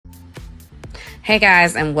Hey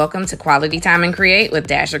guys, and welcome to Quality Time and Create with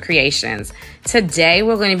Dasher Creations. Today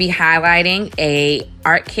we're going to be highlighting a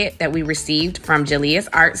art kit that we received from Jalea's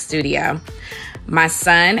Art Studio. My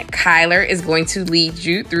son Kyler is going to lead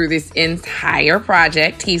you through this entire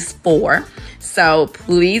project. He's 4, so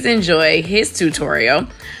please enjoy his tutorial.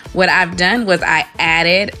 What I've done was I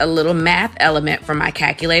added a little math element from my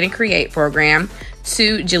Calculate and Create program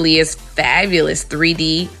to Jalea's fabulous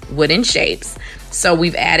 3D wooden shapes. So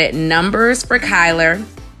we've added numbers for Kyler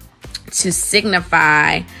to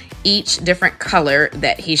signify each different color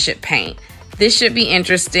that he should paint. This should be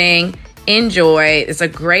interesting. Enjoy. It's a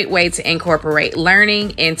great way to incorporate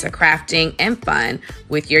learning into crafting and fun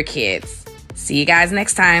with your kids. See you guys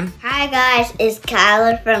next time. Hi guys, it's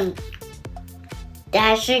Kyler from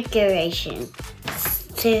Dasher Creations.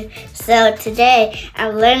 So today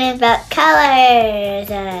I'm learning about colors.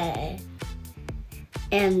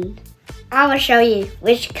 And I'm going to show you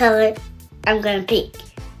which color I'm going to pick.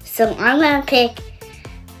 So I'm going to pick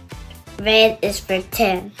red is for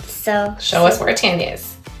 10. So Show us where 10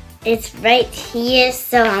 is. It's right here,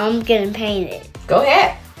 so I'm going to paint it. Go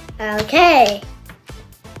ahead. Okay.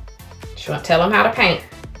 Tell them how to paint.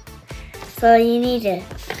 So you need to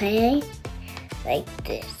paint like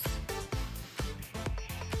this.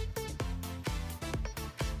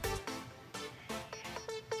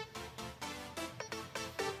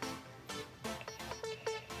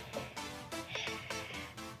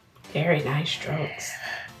 Very nice strokes.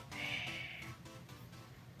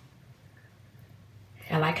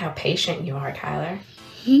 I like how patient you are, Kyler.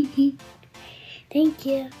 Thank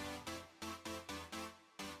you.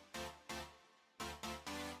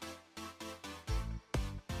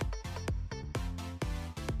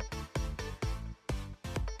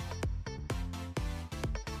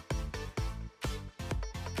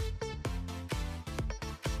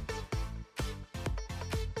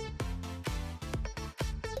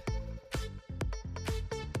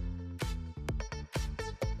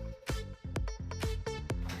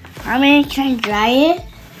 Can I dry it?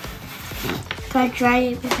 Can I dry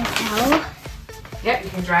it with a towel? Yep, you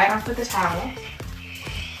can dry it off with a towel.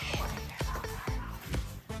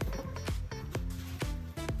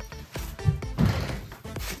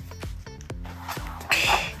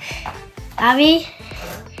 Abby,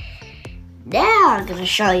 now I'm going to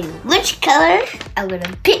show you which color I'm going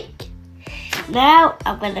to pick. Now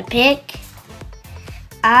I'm going to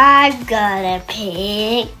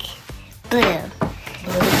pick blue.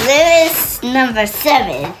 Blue is number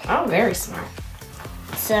 7. Oh, very smart.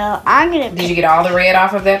 So I'm going to Did you get all the red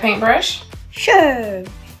off of that paintbrush? Sure.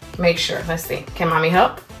 Make sure. Let's see. Can Mommy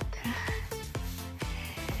help?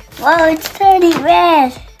 Whoa, it's turning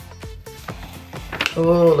red.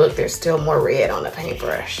 Oh, look, there's still more red on the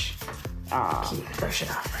paintbrush. Oh. Keep brush it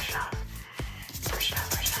off, brush it off. Brush it off,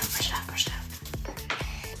 brush it off, brush it off, brush it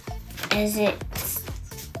off. Is it?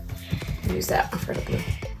 Use that one for the blue.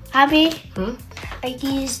 Abby? I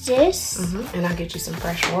can use this. And I'll get you some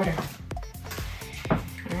fresh water. All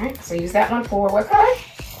right, so use that one for what color?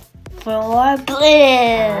 For blue.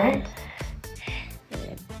 All right.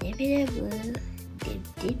 Dip it in blue. Dip,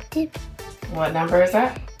 dip, dip. What number is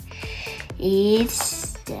that?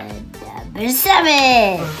 It's the number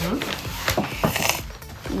 7.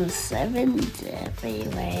 7's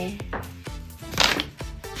everywhere.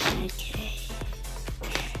 Okay.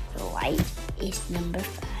 The white is number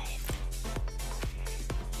 5.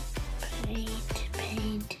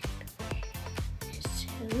 Paint. So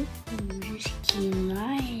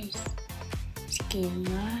skin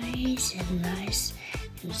nice and nice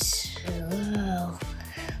and slow.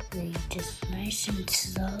 Just nice and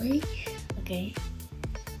slowly. Okay.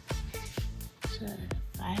 So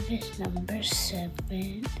 5 is number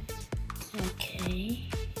 7. Okay.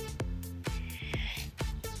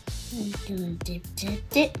 I'm gonna dip.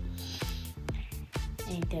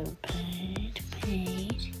 I'm gonna paint.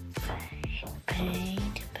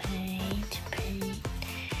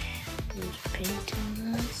 Just paint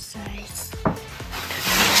on the sides.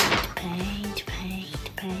 Paint.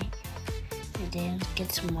 And then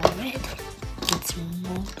get some more red. Get some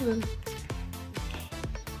more blue.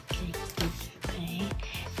 Okay.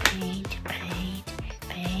 Paint.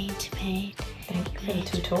 Thank you for the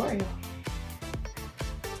tutorial.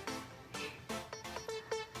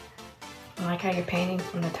 I like how you're painting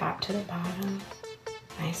from the top to the bottom.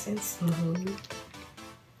 Nice and smooth.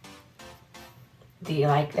 Do you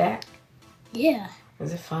like that? Yeah.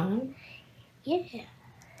 Is it fun? Yeah.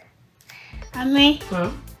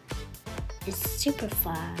 It's super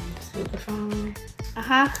fun. Super fun.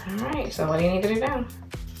 Uh-huh. All right, so what do you need to do now?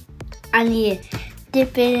 I need to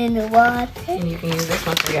dip it in the water. And you can use this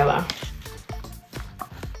one for yellow.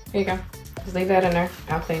 Here you go. Just leave that in there.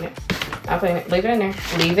 I'll clean it. I'll clean it. Leave it in there.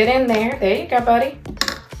 Leave it in there. There you go, buddy.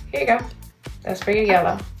 Here you go. That's for your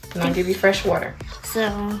yellow. And I'll give you fresh water.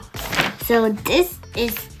 So this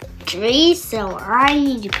is 3, so I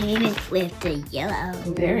need to paint it with the yellow.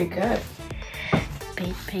 Very good.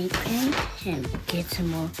 Paint, paint, paint, and get some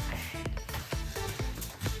more.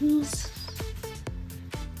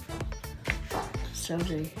 So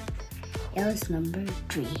the yellow's number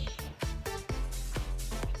 3.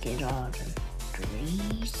 Get all the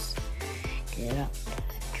trees. Get up the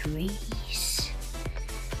trees.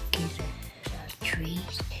 Get the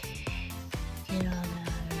trees. Get all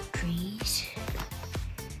the trees.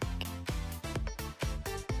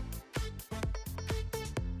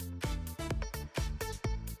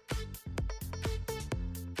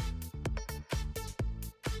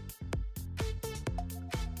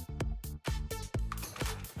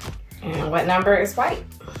 And what number is white?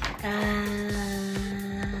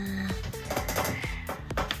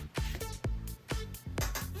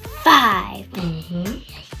 5. Mm-hmm.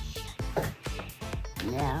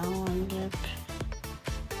 Now I'm gonna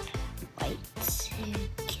white.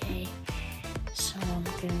 Okay. So I'm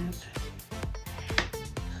gonna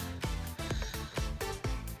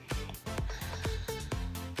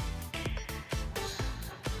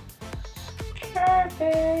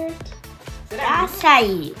Perfect. that's how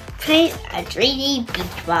you paint a 3D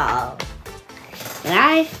beach ball.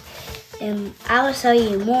 And I will show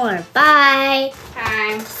you more. Bye.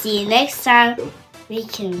 Time. See you next time. We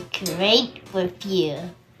can create with you.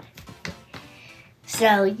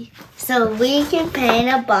 So we can paint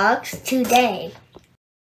a box today.